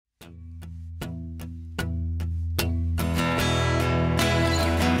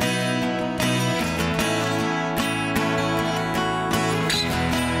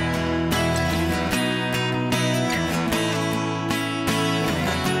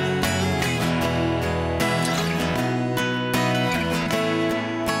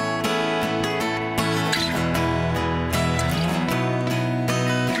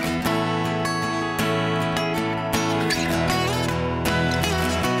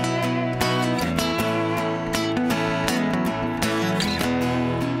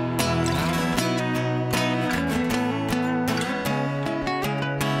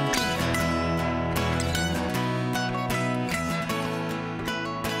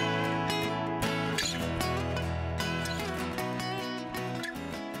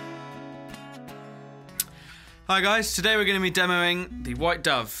Hi guys, today we're going to be demoing the White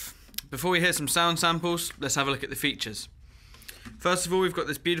Dove. Before we hear some sound samples, let's have a look at the features. First of all, we've got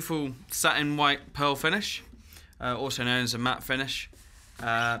this beautiful satin white pearl finish, also known as a matte finish.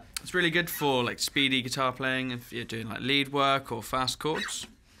 It's really good for like speedy guitar playing if you're doing like lead work or fast chords.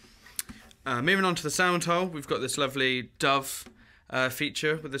 Moving on to the sound hole, we've got this lovely Dove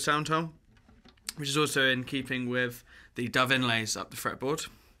feature with the sound hole, which is also in keeping with the Dove inlays up the fretboard.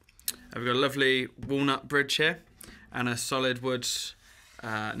 We've got a lovely walnut bridge here and a solid wood,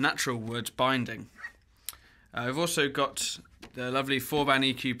 natural wood binding. We've also got the lovely 4-band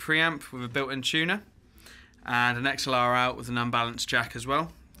EQ preamp with a built-in tuner and an XLR out with an unbalanced jack as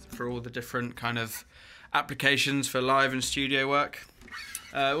well for all the different kind of applications for live and studio work.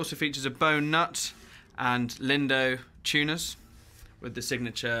 It also features a bone nut and Lindo tuners with the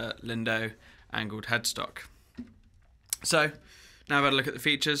signature Lindo angled headstock. So, now we've had a look at the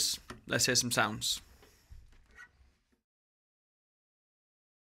features, let's hear some sounds.